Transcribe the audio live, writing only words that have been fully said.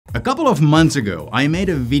A couple of months ago, I made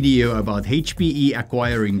a video about HPE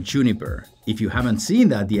acquiring Juniper. If you haven't seen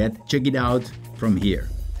that yet, check it out from here.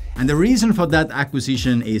 And the reason for that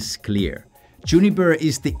acquisition is clear. Juniper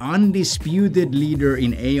is the undisputed leader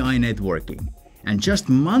in AI networking. And just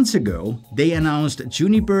months ago, they announced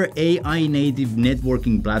Juniper AI-Native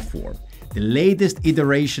Networking Platform, the latest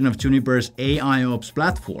iteration of Juniper's AIOps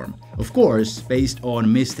platform, of course, based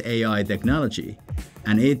on Mist AI technology.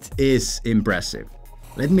 And it is impressive.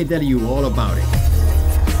 Let me tell you all about it.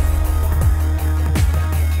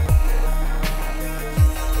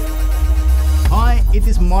 Hi, it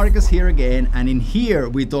is Marcus here again, and in here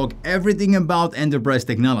we talk everything about enterprise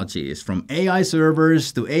technologies, from AI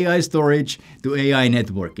servers to AI storage to AI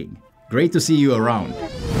networking. Great to see you around.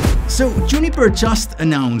 So Juniper just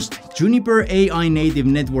announced Juniper AI-Native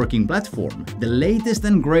Networking Platform, the latest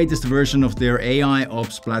and greatest version of their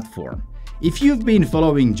AIOps platform. If you've been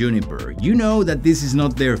following Juniper, you know that this is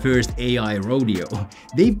not their first AI rodeo.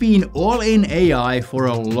 They've been all in AI for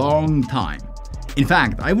a long time. In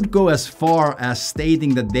fact, I would go as far as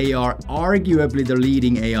stating that they are arguably the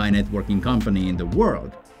leading AI networking company in the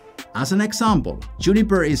world. As an example,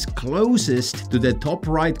 Juniper is closest to the top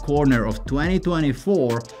right corner of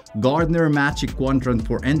 2024 Gartner Magic Quadrant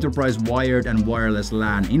for Enterprise Wired and Wireless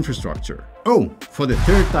LAN Infrastructure. Oh, for the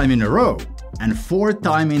third time in a row, and fourth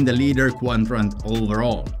time in the leader quadrant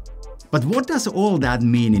overall. But what does all that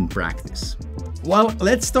mean in practice? Well,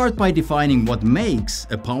 let's start by defining what makes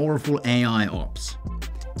a powerful AI ops.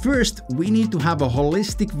 First, we need to have a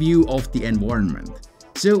holistic view of the environment.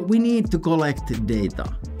 So we need to collect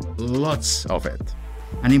data, lots of it.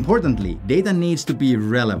 And importantly, data needs to be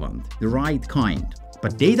relevant, the right kind.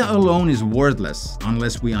 But data alone is worthless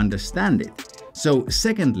unless we understand it. So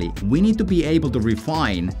secondly, we need to be able to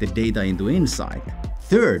refine the data into insight.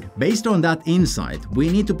 Third, based on that insight, we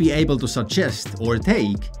need to be able to suggest or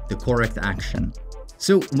take the correct action.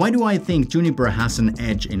 So why do I think Juniper has an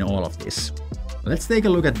edge in all of this? Let's take a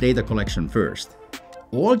look at data collection first.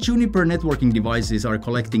 All Juniper networking devices are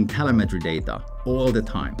collecting telemetry data all the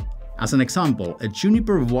time. As an example, a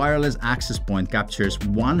Juniper wireless access point captures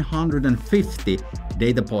 150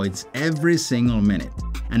 data points every single minute.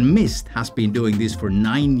 And Mist has been doing this for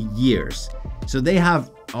 9 years, so they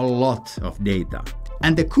have a lot of data.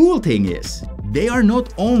 And the cool thing is, they are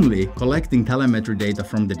not only collecting telemetry data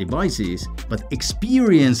from the devices, but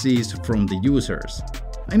experiences from the users.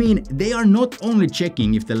 I mean, they are not only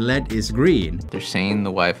checking if the LED is green. They're saying the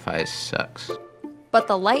Wi-Fi sucks. But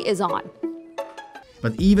the light is on.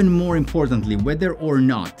 But even more importantly, whether or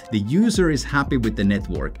not the user is happy with the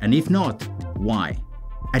network, and if not, why?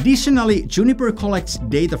 Additionally, Juniper collects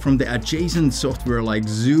data from the adjacent software like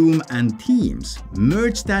Zoom and Teams,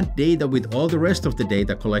 merge that data with all the rest of the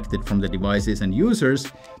data collected from the devices and users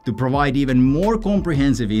to provide even more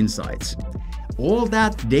comprehensive insights. All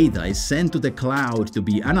that data is sent to the cloud to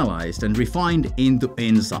be analyzed and refined into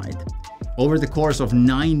insight. Over the course of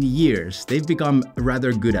 9 years, they've become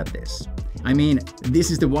rather good at this. I mean, this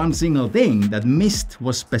is the one single thing that Mist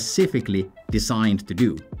was specifically designed to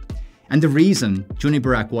do. And the reason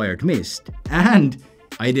Juniper acquired Mist, and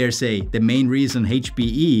I dare say the main reason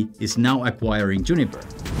HPE is now acquiring Juniper.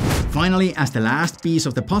 Finally, as the last piece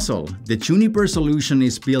of the puzzle, the Juniper solution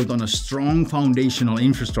is built on a strong foundational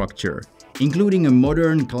infrastructure, including a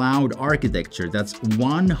modern cloud architecture that's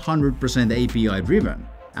 100% API driven,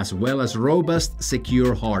 as well as robust,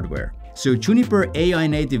 secure hardware. So Juniper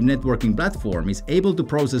AI-Native Networking Platform is able to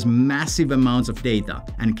process massive amounts of data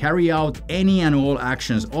and carry out any and all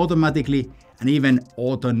actions automatically and even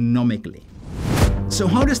autonomically. So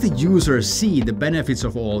how does the user see the benefits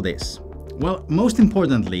of all this? Well, most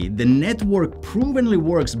importantly, the network provenly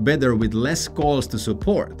works better with less calls to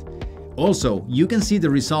support. Also, you can see the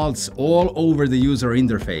results all over the user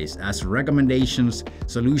interface as recommendations,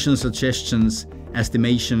 solution suggestions,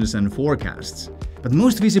 estimations, and forecasts. But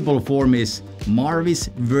most visible form is Marvis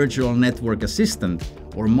Virtual Network Assistant,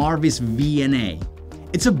 or Marvis VNA.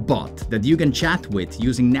 It's a bot that you can chat with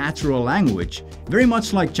using natural language, very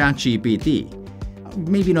much like ChatGPT.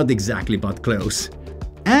 Maybe not exactly, but close.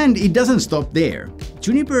 And it doesn't stop there.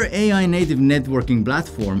 Juniper AI-Native Networking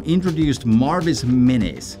Platform introduced Marvis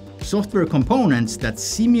Minis, software components that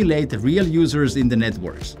simulate real users in the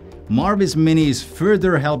networks. Marvis Minis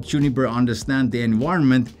further help Juniper understand the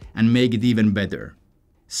environment and make it even better.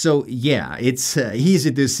 So yeah, it's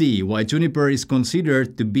easy to see why Juniper is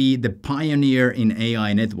considered to be the pioneer in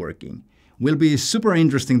AI networking. Will be super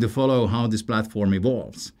interesting to follow how this platform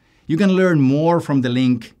evolves. You can learn more from the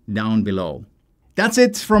link down below. That's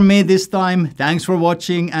it from me this time. Thanks for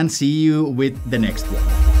watching and see you with the next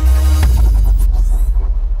one.